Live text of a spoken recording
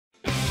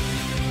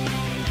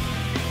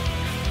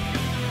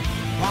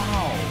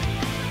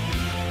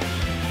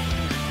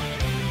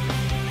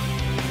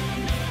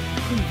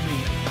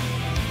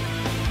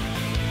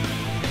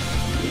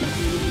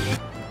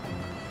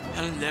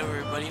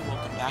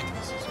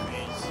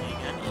See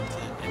again,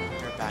 and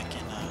we're back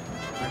in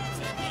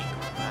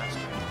Fandango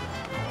Remastered.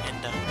 And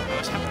I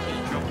was having a bit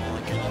of trouble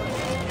like I didn't know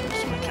what to do,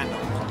 so I kind of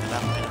looked it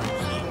up and I'm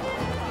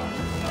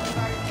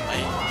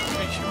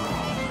pretty sure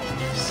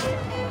it is.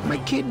 My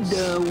kid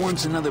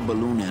wants another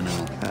balloon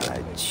animal.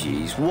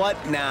 Jeez. What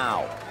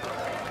now?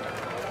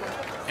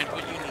 And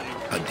what you need?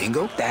 A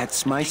dingo?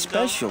 That's my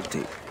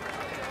specialty.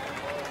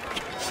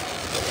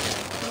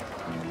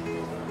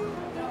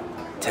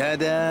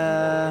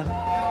 Ta-da!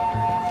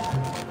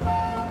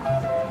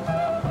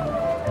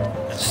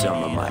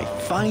 Some of my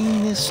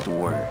finest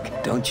work,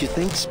 don't you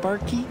think,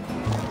 Sparky?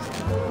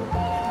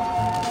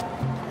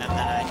 And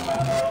then I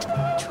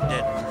need 2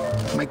 dead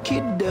worms. My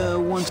kid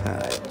wants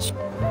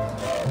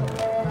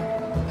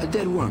a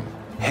dead worm.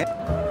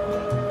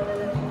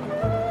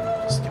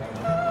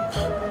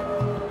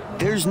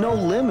 There's no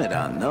limit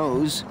on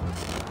those.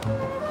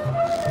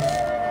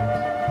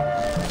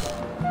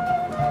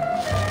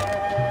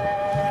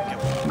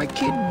 My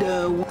kid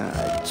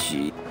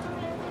gee.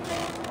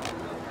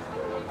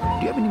 Do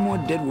you have any more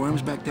dead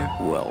worms back there?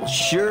 Well,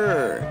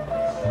 sure.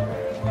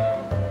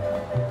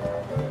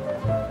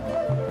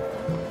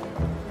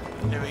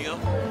 There we go.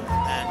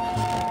 And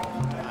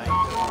I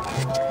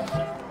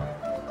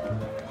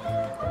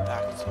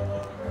back to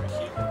over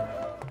here.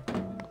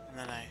 And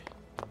then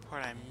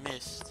part I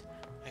missed,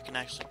 I can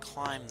actually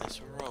climb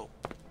this rope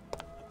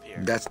up here.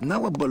 That's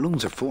not what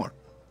balloons are for.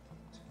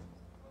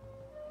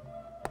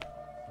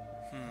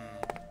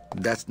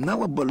 That's not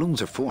what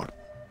balloons are for.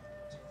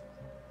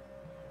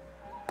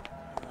 I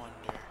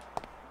wonder.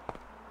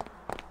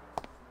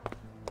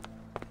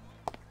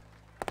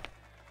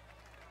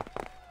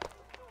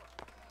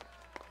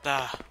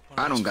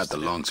 I don't got the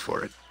lungs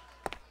for it.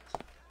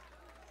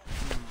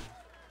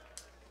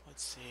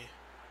 Let's see.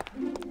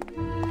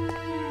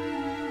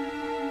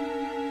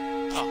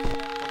 Oh,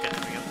 okay,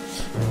 there we go.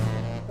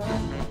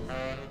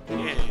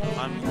 Yeah,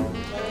 I'm...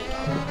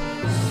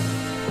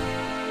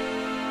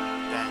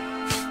 Bang.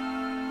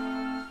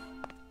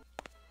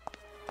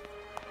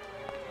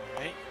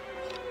 Alright.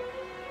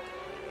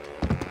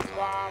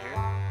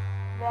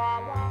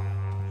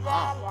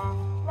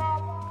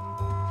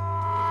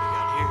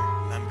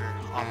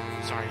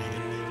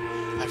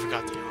 I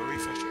forgot to do a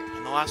refresher.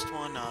 And the last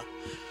one,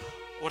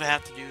 what I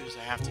have to do is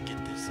I have to get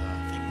this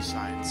thing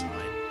aside so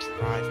I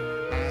drive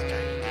it. This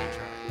guy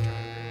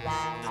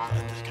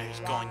this guy who's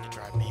going to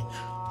drive me,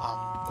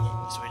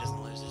 so he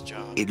doesn't lose his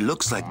job. It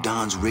looks like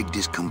Don's rigged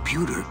his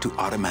computer to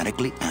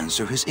automatically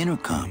answer his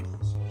intercom.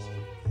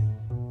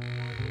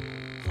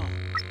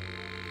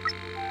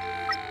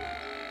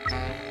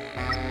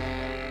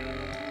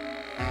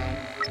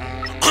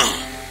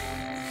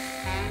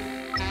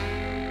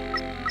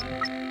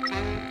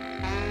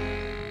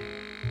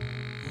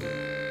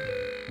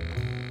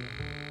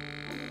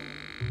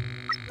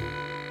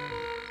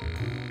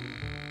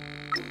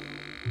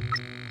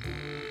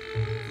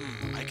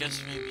 I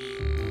guess maybe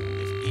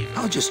if Eva...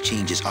 I'll just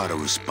change his auto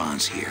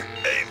response here.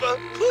 Ava,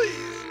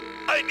 please!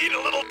 I need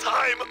a little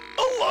time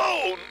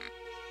alone!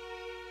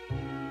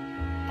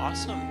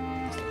 Awesome.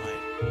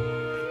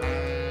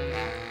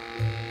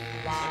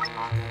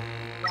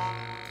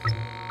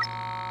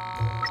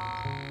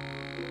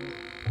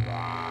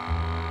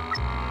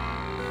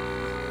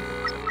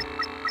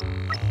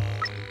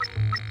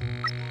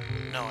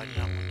 No, I did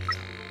not want to do that.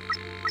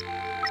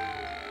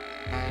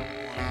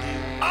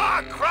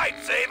 Ah,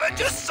 cripes, Ava!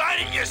 Just sign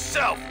it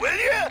yourself, will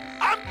you?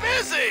 I'm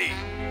busy!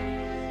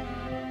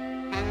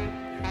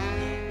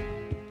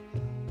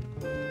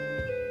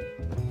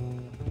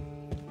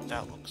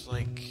 That looks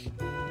like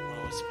what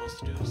I was supposed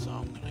to do, so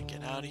I'm gonna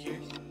get out of here.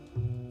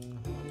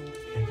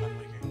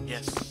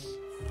 Yes.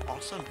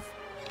 Awesome.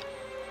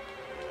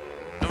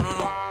 No, no, no.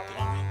 Did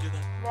I mean to do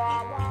that?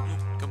 No, no, no.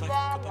 Go back, go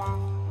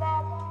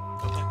back.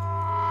 Go back.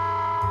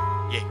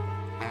 Yay.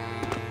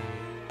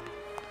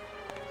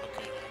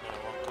 Okay, now I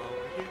gotta walk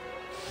over here.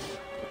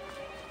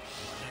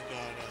 I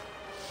gotta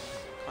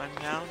climb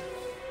down.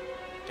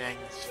 Dang,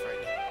 this is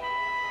frightening.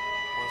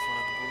 What if one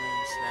of the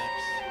balloons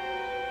snaps?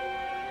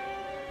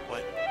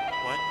 What?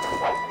 What?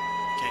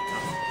 Can't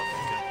come.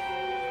 Okay, good.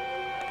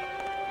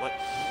 What? I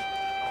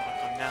wanna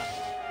come down.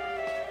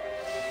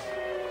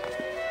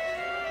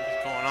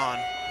 What's going on?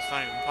 It's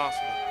not even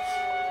possible.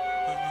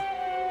 What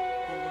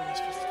am I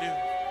supposed to do?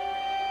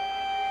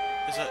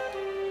 Is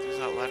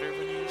that ladder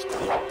been used?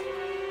 What?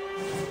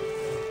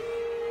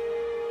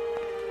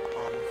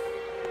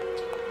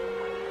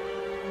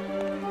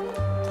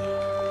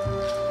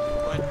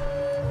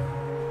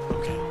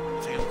 Okay, I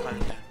think I'm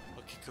climbing down.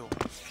 Okay, cool.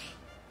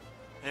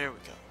 There we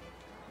go.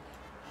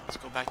 Now let's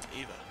go back to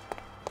Eva.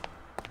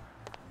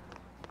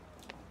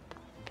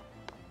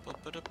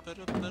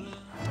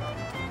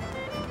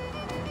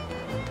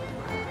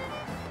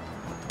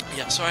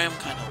 Yeah, sorry I'm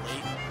kind of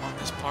late on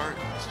this part.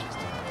 It's just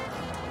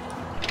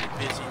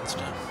busy and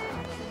stuff.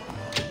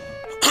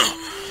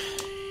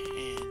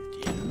 And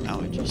yeah,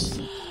 allergies.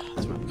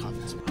 That's why I'm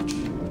coughing so much.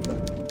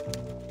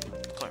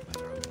 Clear my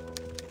throat.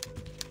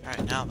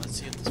 Alright, now let's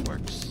see if this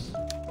works.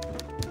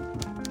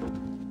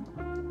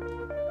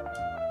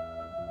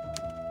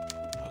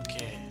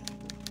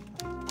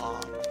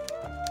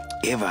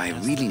 Eva, I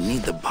really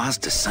need the boss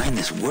to sign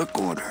this work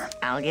order.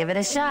 I'll give it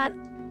a shot.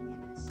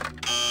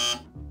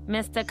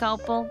 Mr.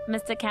 Copel,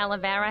 Mr.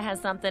 Calavera has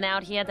something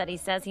out here that he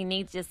says he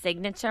needs your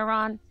signature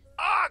on.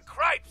 Ah,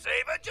 cripes,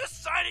 Ava,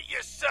 just sign it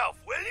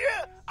yourself, will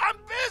you? I'm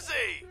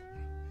busy!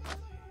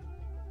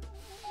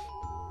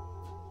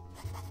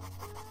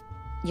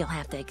 You'll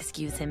have to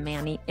excuse him,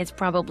 Manny. It's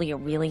probably a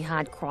really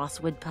hard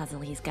crossword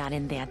puzzle he's got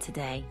in there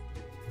today.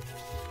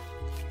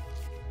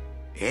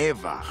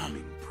 Eva, I'm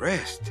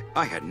impressed.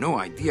 I had no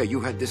idea you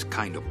had this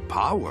kind of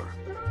power.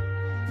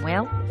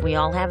 Well, we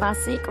all have our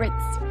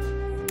secrets.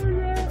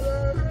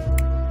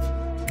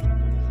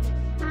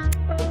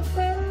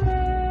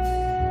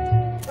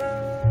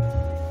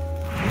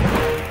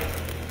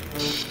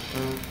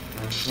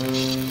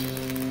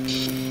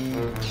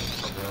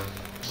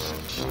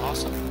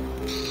 Awesome.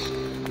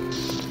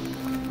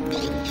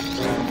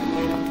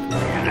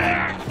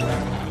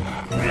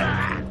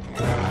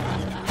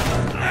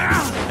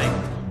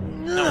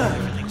 No,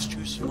 everything's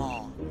too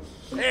small.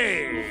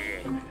 Hey,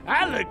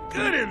 I look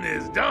good in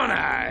this, don't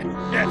I?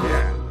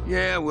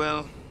 Yeah,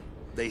 well,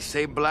 they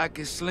say black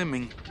is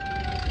slimming.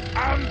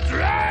 I'm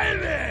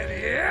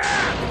driving, yeah!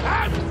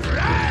 I'm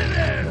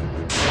driving!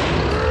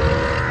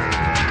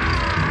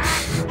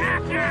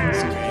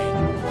 That's great.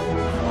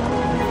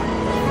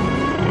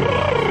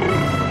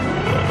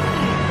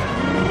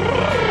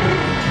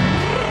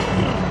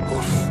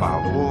 Por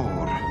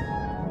favor.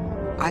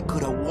 I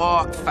could have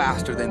walked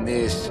faster than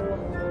this.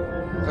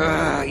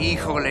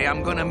 Híjole,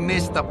 I'm gonna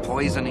miss the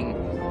poisoning.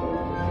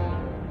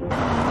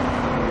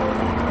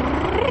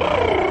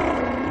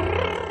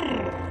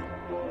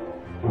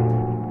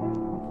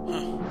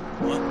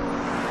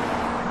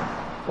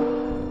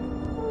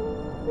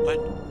 What?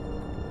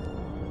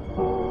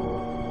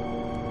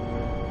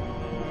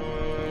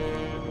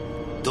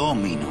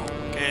 Domino.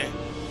 Okay.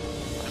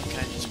 I'm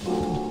kind of just...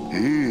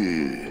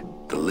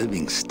 The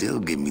living still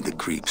give me the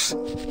creeps.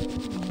 Okay,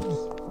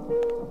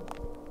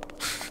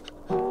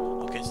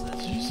 so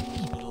that's just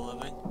supposed to be the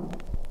living.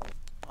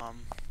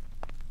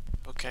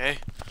 Okay.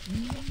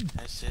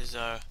 This is,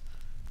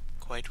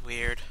 quite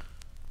weird.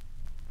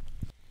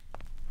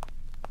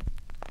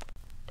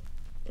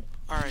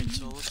 Alright,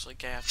 so it looks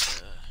like I have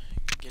to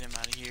get him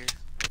out of here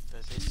with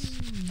this.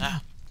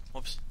 Ah!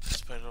 Whoops.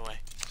 Just put it away.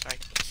 Sorry.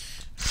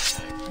 I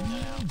put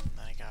that out, and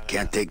I gotta,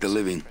 Can't take the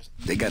living.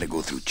 They gotta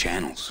go through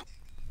channels.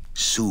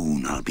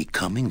 Soon I'll be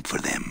coming for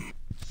them.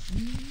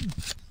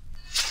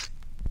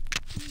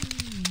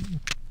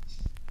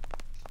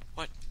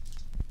 What?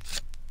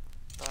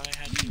 Thought I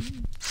had to.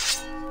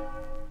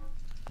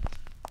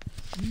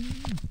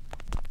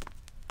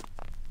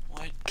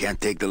 What? Can't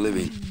take the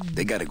living.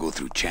 They gotta go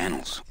through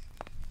channels.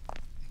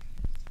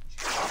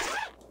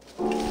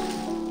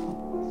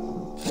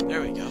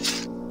 There we go.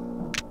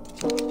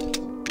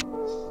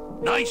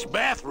 Nice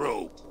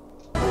bathrobe.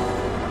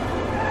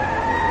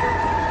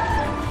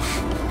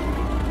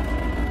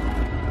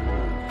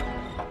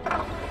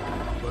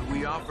 But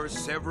we offer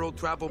several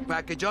travel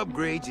package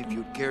upgrades if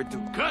you'd care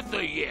to. Cut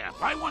the yap.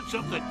 I want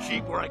something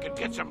cheap where I can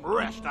get some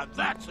rest. Now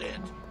that's it.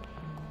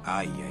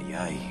 Ay, ay,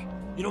 ay.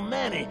 You know,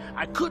 Manny,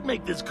 I could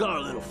make this car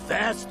a little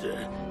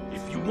faster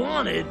if you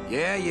wanted.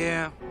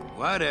 Yeah,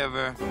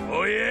 whatever.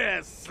 Oh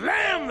yeah,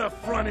 slam the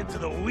front into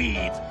the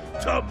weeds,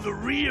 tub the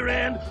rear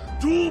end,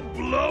 dual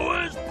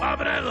blowers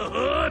popping out of the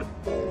hood.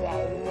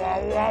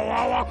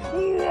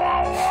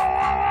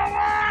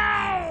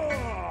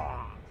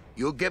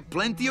 You'll get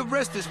plenty of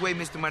rest this way,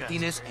 Mr.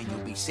 Martinez, and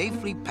you'll be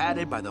safely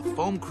padded by the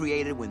foam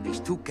created when these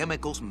two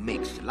chemicals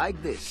mix,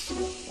 like this.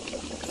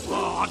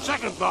 On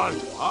second thought,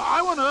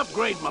 I want to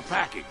upgrade my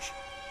package.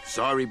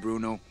 Sorry,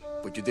 Bruno,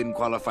 but you didn't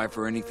qualify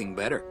for anything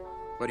better.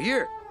 But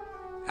here,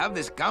 have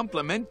this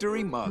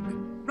complimentary mug.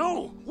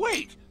 No,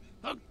 wait.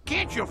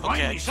 Can't you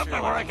find me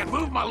something where I can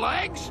move my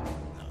legs?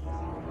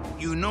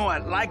 You know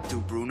I'd like to,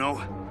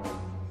 Bruno,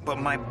 but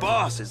my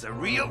boss is a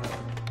real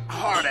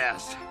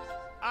hard-ass.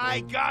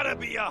 I gotta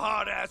be a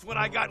hard ass when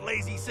I got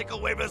lazy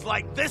sickle wavers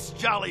like this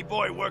jolly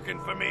boy working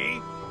for me.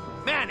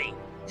 Manny,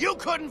 you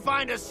couldn't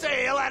find a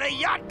sale at a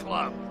yacht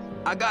club.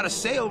 I got a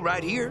sale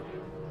right here.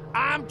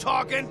 I'm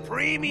talking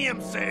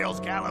premium sales,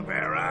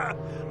 Calavera.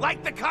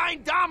 Like the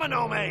kind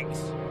Domino makes.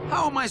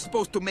 How am I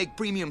supposed to make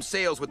premium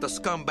sales with the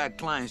scumbag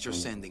clients you're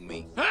sending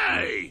me?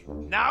 Hey!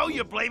 Now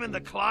you're blaming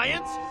the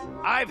clients?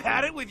 I've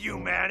had it with you,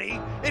 Manny.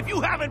 If you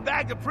haven't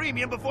bagged a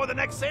premium before the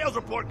next sales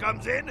report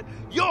comes in,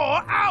 you're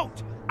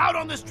out! Out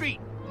on the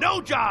street.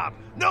 No job.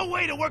 No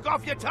way to work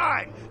off your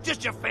time.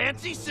 Just your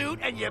fancy suit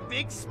and your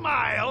big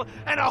smile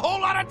and a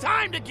whole lot of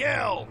time to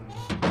kill.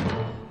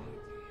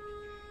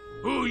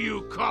 Who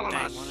you calling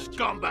a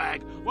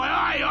scumbag? Why,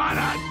 I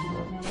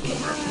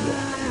oughta...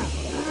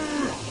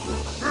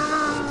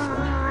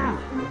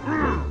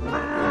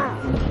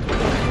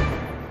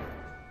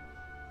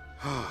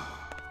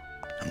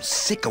 I'm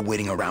sick of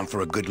waiting around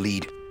for a good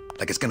lead.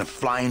 Like it's gonna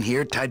fly in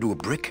here tied to a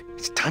brick.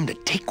 It's time to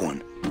take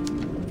one.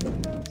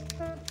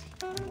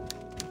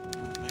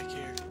 Back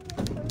here.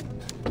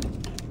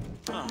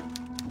 Huh.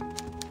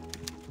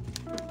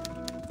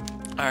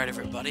 Alright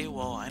everybody,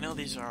 well I know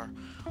these are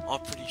all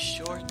pretty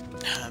short.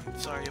 I'm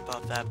sorry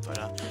about that, but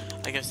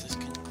I guess this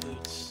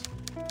concludes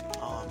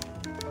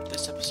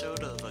this episode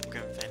of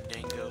Grim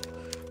Fandango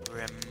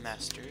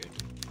Remastered.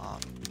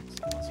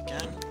 Once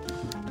again,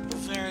 a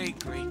very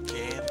great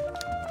game.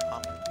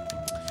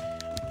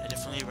 I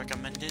definitely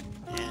recommend it,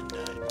 and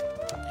if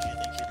you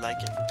think you'd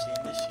like it from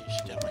seeing this, you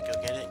should definitely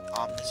go get it.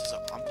 I'm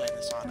playing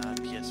this on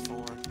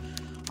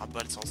PS4,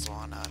 but it's also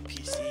on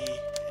PC.